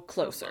 Go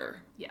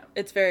closer. Yeah.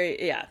 It's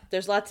very,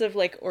 there's lots of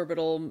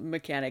orbital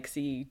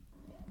mechanics-y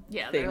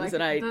things, things,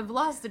 and the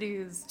velocity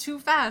is too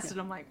fast, and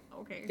I'm like,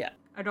 okay. Yeah.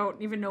 I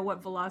don't even know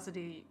what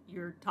velocity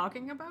you're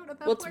talking about at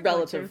that Well, point. it's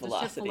relative there's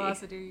velocity. The ship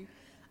velocity.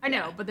 I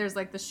know, but there's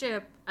the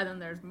ship, and then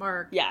there's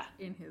Mark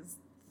in his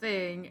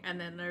thing, and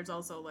then there's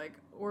also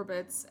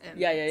orbits and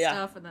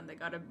stuff, and then they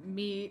gotta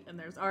meet, and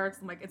there's arcs,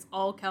 and it's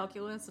all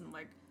calculus, and I'm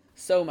like,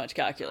 so much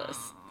calculus.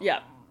 Yeah.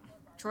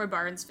 Troy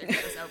Barnes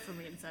figured this out for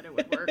me and said it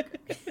would work.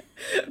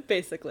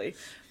 Basically.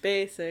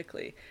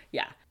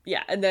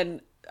 Yeah. And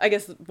then I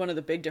guess one of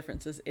the big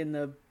differences in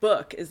the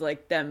book is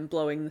them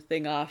blowing the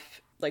thing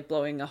off,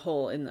 blowing a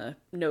hole in the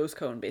nose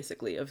cone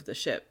basically of the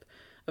ship,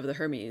 of the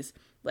Hermes,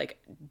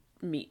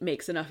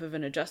 makes enough of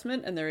an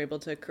adjustment, and they're able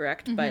to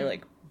correct by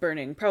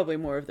burning probably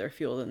more of their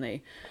fuel than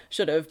they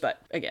should have.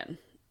 But again,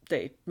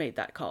 they made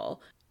that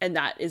call. And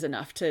that is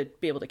enough to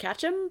be able to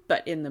catch him.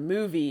 But in the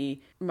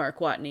movie, Mark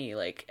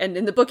Watney, and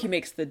in the book he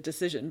makes the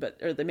decision,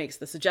 makes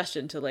the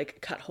suggestion to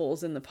cut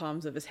holes in the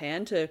palms of his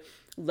hand to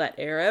let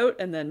air out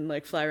and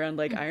then fly around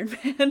like Iron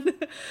Man.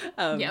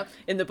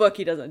 In the book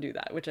he doesn't do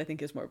that, which I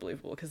think is more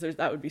believable because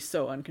that would be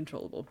so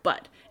uncontrollable.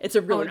 But it's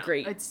a really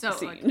great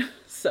scene.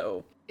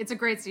 So it's a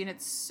great scene.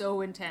 It's so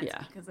intense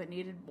because I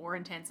needed more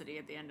intensity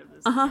at the end of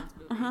this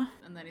movie.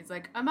 And then he's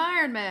like, I'm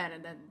Iron Man.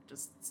 And then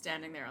just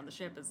standing there on the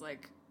ship is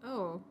like,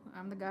 oh,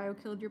 I'm the guy who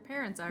killed your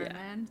parents, Iron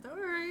Man.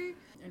 Sorry.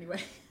 Anyway,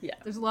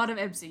 there's a lot of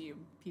MCU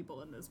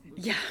people in this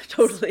movie. Yeah,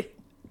 totally.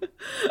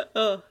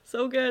 Oh,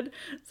 so good.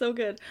 So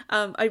good.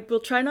 I will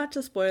try not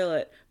to spoil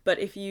it, but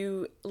if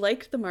you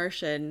liked The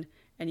Martian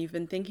and you've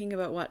been thinking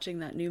about watching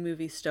that new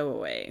movie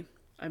Stowaway,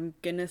 I'm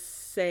gonna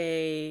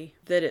say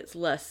that it's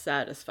less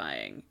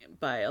satisfying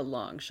by a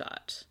long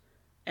shot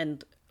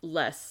and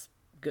less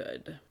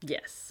good.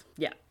 Yes.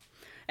 Yeah.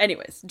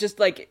 Anyways, just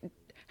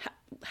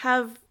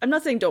I'm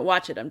not saying don't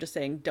watch it. I'm just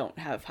saying don't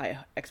have high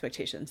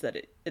expectations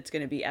that it's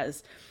going to be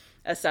as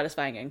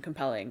satisfying and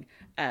compelling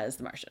as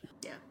The Martian.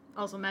 Yeah.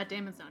 Also, Matt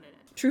Damon's not in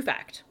it. True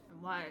fact.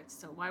 And why?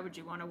 So why would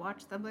you want to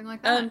watch something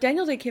like that?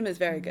 Daniel Day Kim is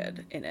very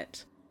good in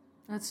it.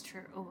 That's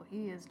true. Oh,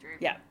 he is dreamy.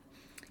 Yeah.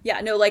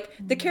 Yeah, no,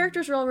 the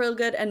characters are all real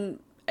good, and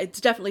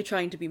it's definitely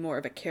trying to be more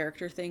of a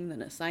character thing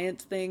than a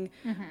science thing,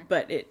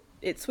 but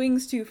it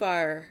swings too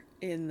far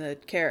in the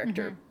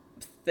character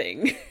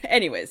thing.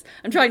 Anyways,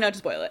 I'm trying not to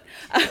spoil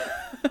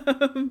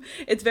it.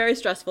 It's very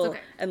stressful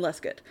and less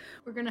good.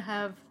 We're gonna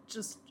have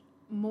just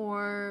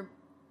more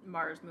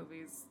Mars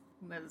movies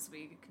as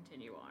we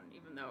continue on,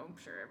 even though I'm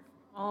sure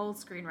all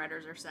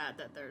screenwriters are sad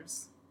that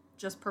there's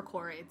just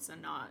perchlorates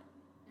and not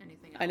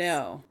anything else I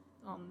know.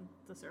 on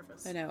the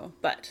surface. I know.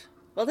 But,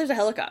 well, there's a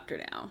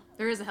helicopter now.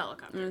 There is a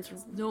helicopter.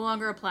 It's no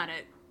longer a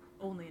planet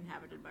only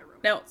inhabited by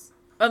robots.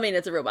 No. I mean,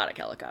 it's a robotic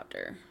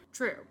helicopter.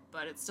 True,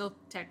 but it's still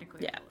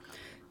technically Yeah. a helicopter.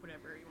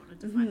 Whatever you want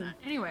to define that.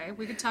 Anyway,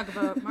 we could talk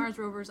about Mars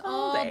rovers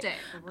all All day. day,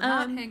 but we're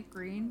not Hank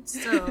Green,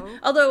 so...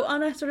 Although,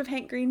 on a sort of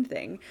Hank Green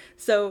thing,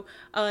 so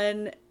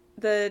on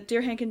the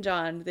Dear Hank and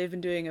John, they've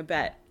been doing a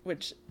bet,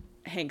 which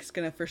Hank's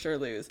gonna for sure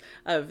lose,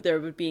 of there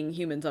being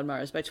humans on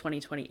Mars by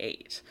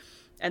 2028.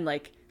 And,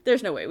 like,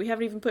 there's no way. We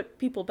haven't even put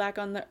people back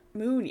on the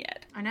moon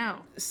yet. I know.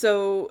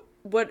 So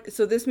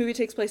this movie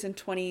takes place in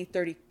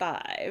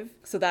 2035.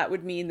 So that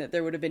would mean that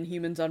there would have been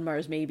humans on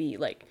Mars, maybe,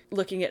 like,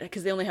 looking at,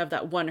 because they only have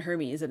that one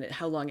Hermes and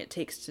how long it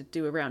takes to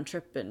do a round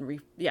trip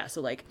and so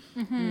like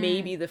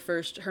maybe the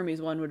first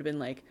Hermes one would have been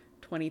like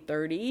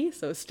 2030.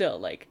 So still,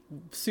 like,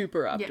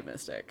 super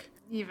optimistic.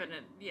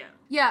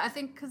 Yeah, I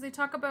think because they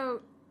talk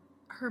about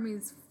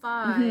Hermes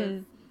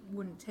 5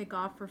 wouldn't take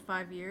off for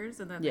 5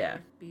 years, and then they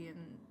would be in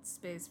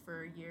space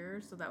for a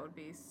year, so that would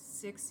be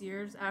 6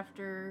 years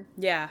after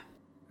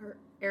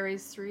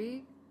Ares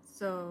 3.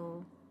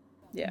 So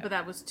but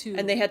that was 2.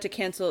 And they had to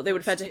cancel. They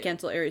would have had to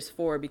cancel Ares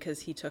 4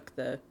 because he took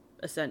the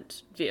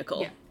ascent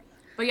vehicle.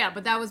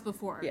 But that was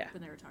before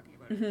when they were talking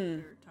about it. They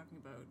were talking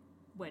about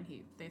when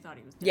they thought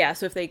he was dead.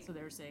 So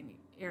they were saying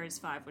Ares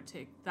 5 would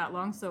take that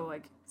long, so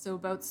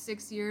about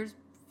 6 years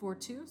for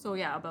 2. So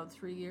about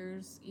 3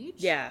 years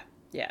each.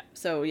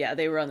 So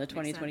they were on the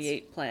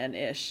 2028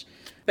 plan-ish.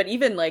 But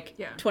even, like,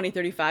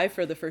 2035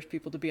 for the first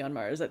people to be on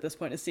Mars at this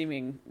point is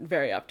seeming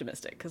very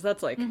optimistic, because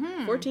that's, like,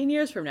 14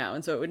 years from now,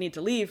 and so it would need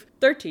to leave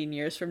 13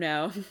 years from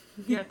now.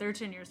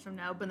 13 years from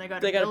now, but they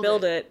got to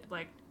build it,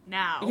 like,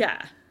 now.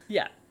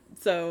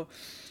 So...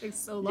 It takes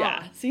so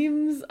long.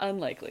 Seems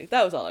unlikely.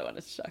 That was all I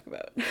wanted to talk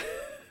about.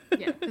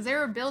 Because they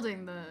were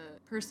building the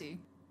Percy.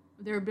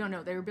 They were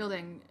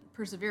building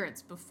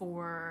Perseverance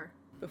before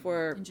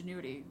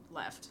Ingenuity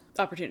left.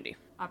 Opportunity.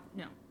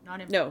 No,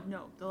 not No,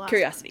 the last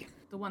Curiosity. one.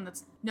 The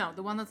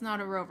one that's not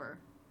a rover.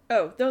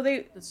 Oh, though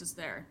That's just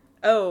there.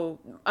 Oh,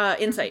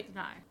 Insight.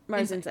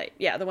 Mars Insight.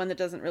 Yeah, the one that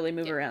doesn't really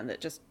move around,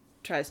 that just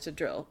tries to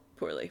drill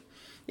poorly.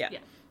 Yeah.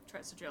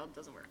 Tries to drill,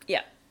 doesn't work.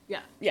 Yeah.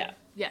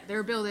 They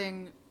were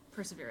building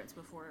Perseverance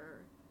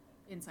before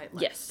Insight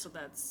left. Yes. So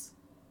that's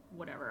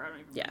whatever. I don't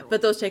even Yeah, remember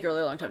but those take a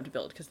really long time to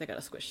build because they got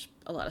to squish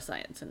a lot of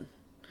science and.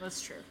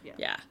 That's true.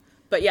 Yeah.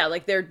 But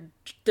like they're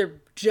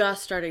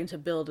just starting to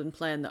build and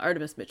plan the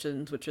Artemis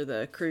missions, which are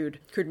the crewed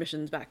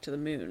missions back to the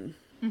moon.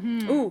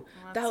 Ooh,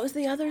 that was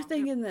the other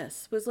thing in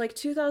this, was like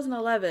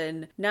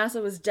 2011,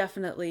 NASA was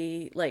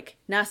definitely, like,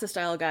 NASA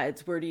style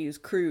guides were to use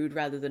crewed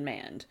rather than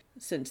manned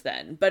since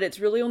then. But it's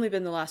really only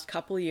been the last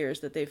couple of years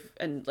that they've,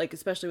 and like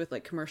especially with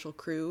like commercial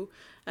crew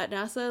at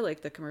NASA,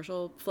 like the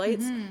commercial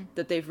flights,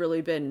 that they've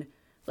really been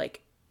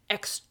like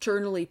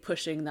externally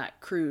pushing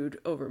that crewed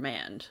over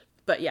manned.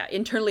 But yeah,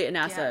 internally at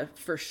NASA,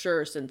 for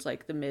sure, since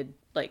like the mid,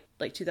 like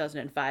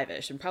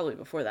 2005-ish, and probably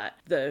before that,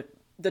 the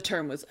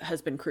term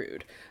has been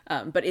crewed.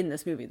 But in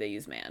this movie, they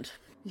use manned.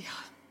 Yeah.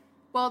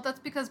 Well, that's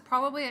because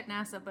probably at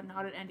NASA, but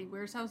not at Andy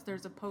Weir's house,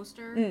 there's a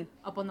poster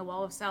up on the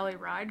wall of Sally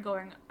Ride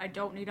going, "I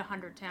don't need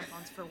 100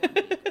 tampons for 1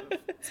 week of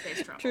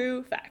space travel."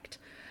 True fact.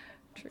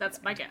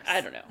 That's my guess.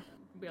 I don't know.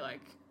 Be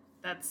like,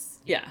 that's...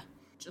 Yeah.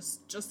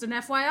 Just an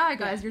FYI,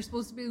 guys. You're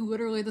supposed to be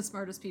literally the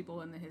smartest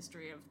people in the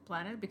history of the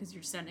planet because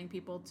you're sending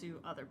people to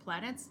other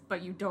planets,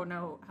 but you don't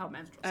know how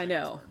menstrual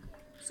cycles work.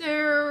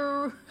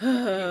 So,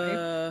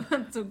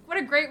 anyway, so what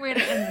a great way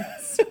to end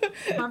this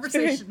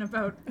conversation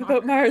about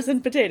Mars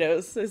and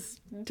potatoes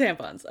is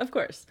tampons, of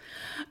course.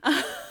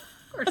 Of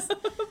course.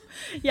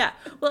 Yeah.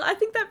 Well, I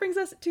think that brings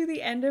us to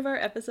the end of our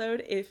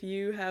episode. If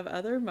you have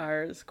other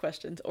Mars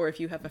questions, or if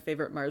you have a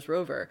favorite Mars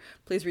rover,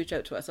 please reach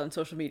out to us on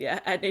social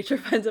media at Nature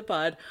Finds a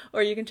Pod,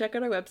 or you can check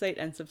out our website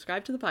and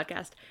subscribe to the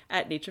podcast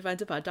at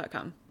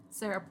naturefindsaPod.com.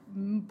 Sarah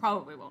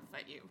probably won't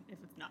fight you if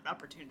it's not an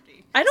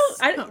opportunity.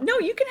 No,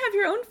 you can have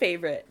your own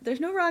favorite. There's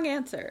no wrong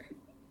answer.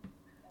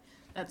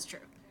 That's true.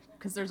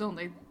 Because there's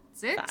only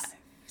 6? 5.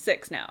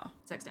 6 now.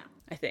 6 now.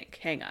 I think.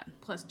 Hang on.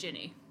 Plus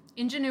Ginny.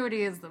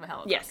 Ingenuity is the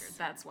helicopter. Yes.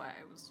 That's why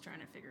I was trying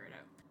to figure it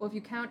out. Well, if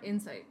you count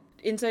Insight.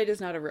 Insight is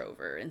not a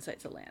rover.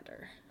 Insight's a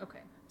lander.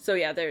 Okay. So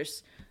yeah,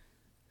 there's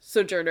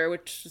Sojourner,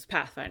 which is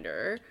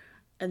Pathfinder,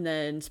 and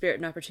then Spirit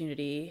and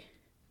Opportunity,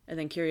 and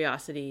then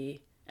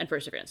Curiosity and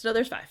Perseverance. No,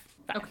 there's 5.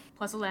 Okay.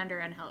 Plus a lander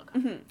and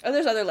helicopter. Oh,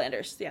 there's other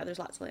landers. Yeah, there's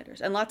lots of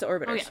landers. And lots of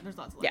orbiters. Oh yeah, there's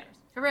lots of landers.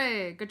 Yeah.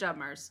 Hooray! Good job,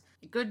 Mars.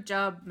 Good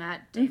job,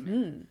 Matt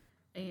Damon.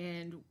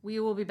 And we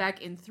will be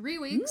back in 3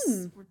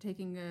 weeks. We're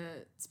taking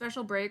a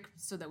special break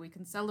so that we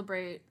can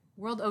celebrate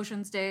World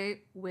Oceans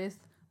Day with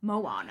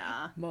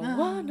Moana.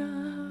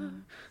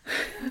 Moana.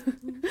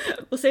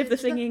 We'll save the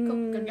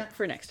singing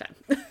for next time.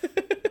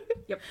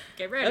 Yep.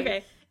 Get ready.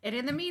 Okay. And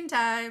in the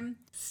meantime,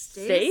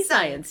 stay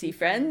sciencey,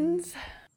 friends.